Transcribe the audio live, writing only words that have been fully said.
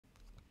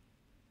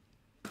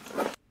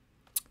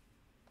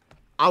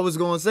I was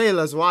gonna say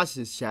let's watch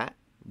this, chat,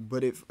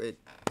 but it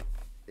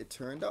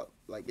turned out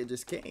like it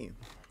just came.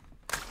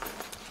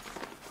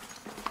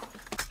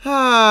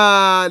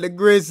 The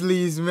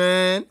Grizzlies,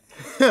 man.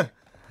 I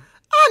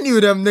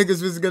knew them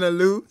niggas was gonna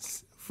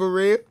lose, for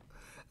real.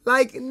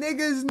 Like,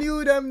 niggas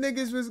knew them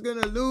niggas was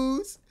gonna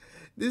lose.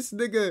 This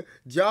nigga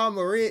John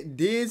Morant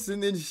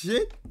dancing and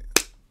shit.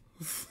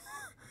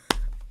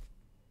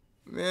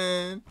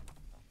 Man,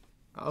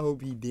 I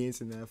hope he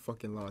dancing in that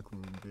fucking locker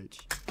room,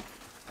 bitch.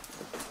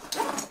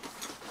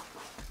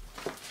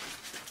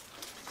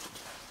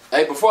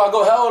 Hey, before I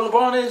go, how old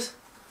LeBron is?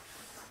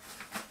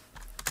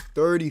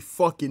 30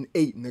 fucking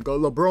 8, nigga.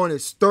 LeBron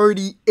is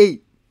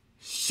 38.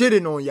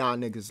 Shitting on y'all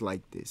niggas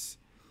like this.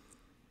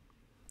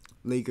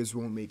 Lakers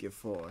won't make it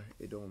far.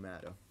 It don't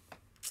matter.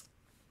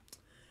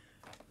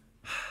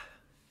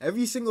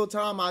 Every single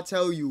time I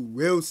tell you,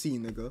 we'll see,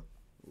 nigga.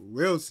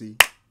 We'll see.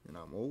 And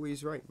I'm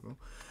always right, bro.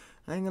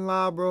 I ain't gonna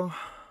lie, bro.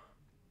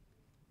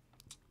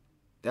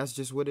 That's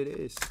just what it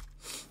is.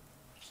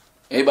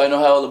 Anybody know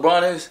how old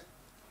LeBron is?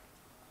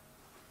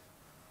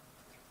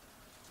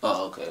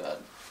 Oh, okay. I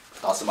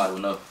thought somebody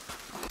would know.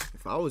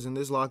 If I was in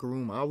this locker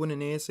room, I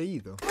wouldn't answer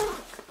either.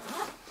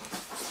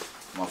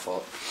 My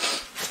fault.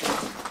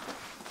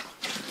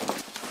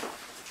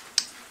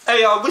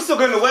 Hey, y'all, we still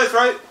good in the West,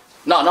 right?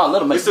 No,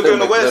 let him make it. We still good in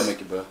the West? Let him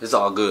make it, bro. It's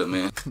all good,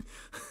 man.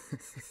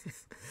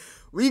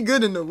 We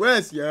good in the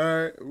West,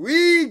 y'all.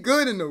 We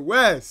good in the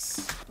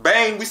West.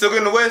 Bang, we still good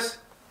in the West?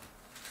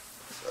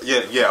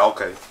 Yeah,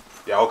 okay.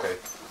 Yeah, okay.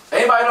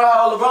 Anybody know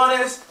how old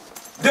LeBron is?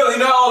 Dylan, you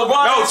know how old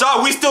LeBron is? No,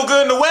 Ja, we still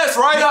good in the West,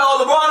 right? You know how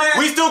old LeBron is?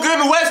 We still good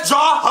in the West,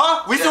 Ja,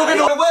 huh? We still good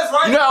in the West,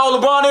 right? You know how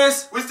old LeBron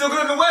is? We still good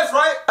in the West,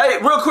 right?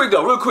 Hey, real quick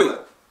though, real quick.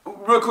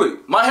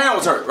 My hand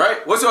was hurt,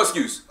 right? What's your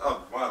excuse?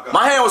 Oh, my God.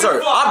 My hand was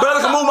hurt. I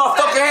barely can move my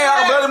fucking hand.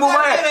 I can barely move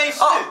my hand. That ain't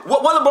shit.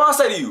 What LeBron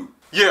say to you?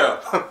 Yeah,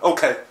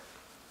 okay.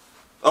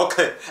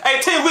 Okay.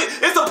 Hey, T,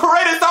 it's a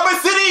parade in Summer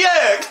City,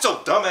 yeah! Get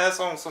your dumb ass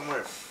on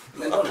somewhere.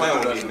 I'm playing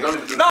with me,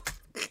 nigga.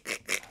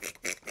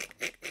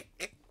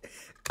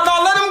 No,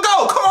 let him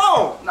go, come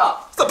on! Nah.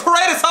 It's a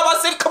parade in Summer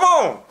City, come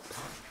on!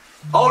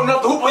 Old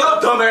enough to hoop me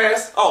up,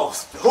 dumbass. Oh,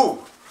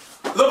 who?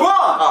 LeBron!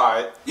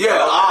 Alright.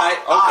 Yeah,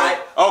 alright.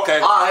 Okay.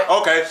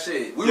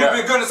 Shit. We would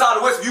be good inside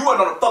the West if you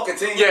wasn't on the fucking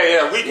team.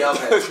 Yeah,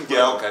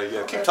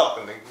 okay. Keep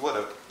talking, nigga.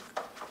 Whatever.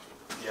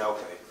 Yeah,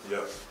 okay.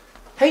 Yeah.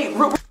 Hey,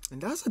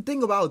 And that's the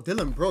thing about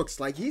Dylan Brooks.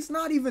 Like, he's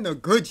not even a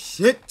good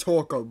shit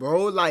talker,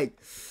 bro. Like,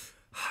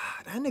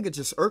 that nigga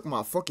just irked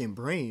my fucking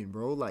brain,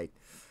 bro. Like,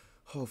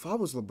 oh, if I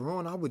was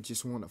LeBron, I would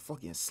just want to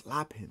fucking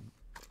slap him.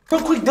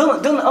 real quick,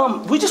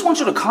 Dylan, we just want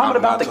you to comment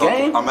about the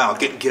game. I'm out.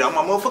 Get out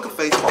my motherfucking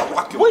face.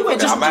 Wait,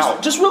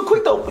 just real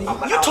quick though.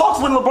 You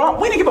talked with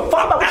LeBron. We didn't give a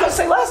fuck about what you had to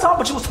say last time,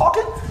 but you was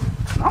talking.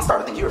 I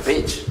started thinking you were a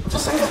bitch.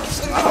 Just saying.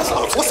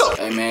 What's up?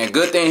 Hey man,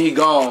 good thing he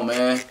gone,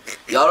 man.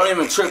 Y'all don't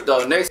even trip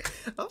though. Next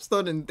I'm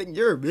starting to think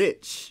you're a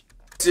bitch.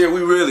 year,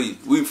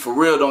 we for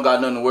real don't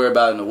got nothing to worry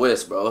about in the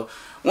West, bro.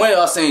 When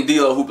y'all seen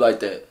D-Lo hoop like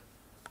that?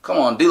 Come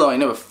on, D-Lo ain't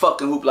never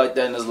fucking hoop like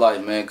that in his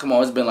life, man. Come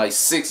on, it's been like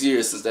 6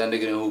 years since that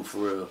nigga didn't hoop for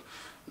real.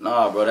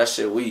 Nah, bro, that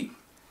shit weak.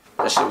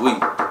 That shit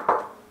weak.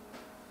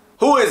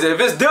 Who is it? If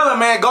it's Dylan,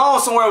 man, go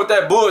on somewhere with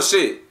that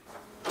bullshit.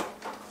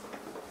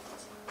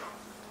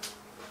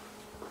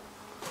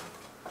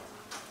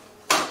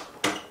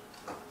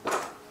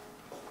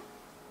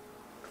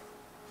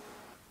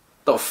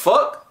 The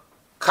fuck?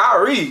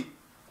 Kyrie?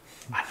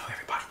 I know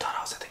everybody thought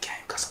I was at the game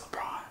because of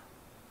LeBron.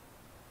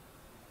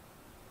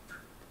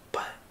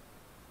 But,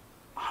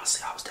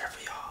 honestly, I was there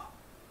for y'all.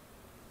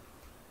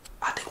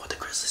 I think what the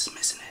Grizzlies is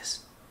missing is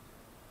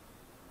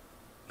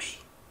me.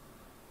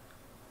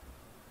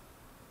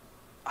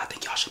 I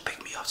think y'all should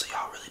pick me up so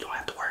y'all really don't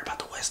have to worry about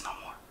the West no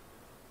more.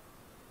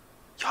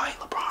 Y'all hate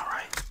LeBron,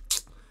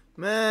 right?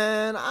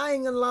 Man, I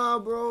ain't gonna lie,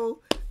 bro.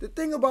 The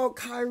thing about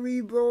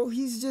Kyrie, bro,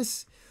 he's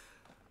just...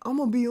 I'm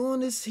gonna be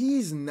honest,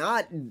 he's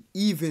not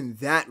even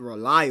that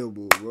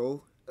reliable,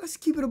 bro. Let's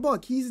keep it a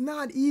buck. He's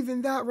not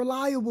even that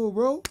reliable,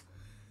 bro.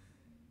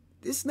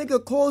 This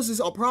nigga causes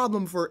a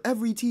problem for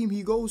every team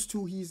he goes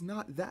to. He's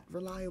not that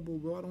reliable,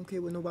 bro. I don't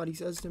care what nobody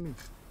says to me.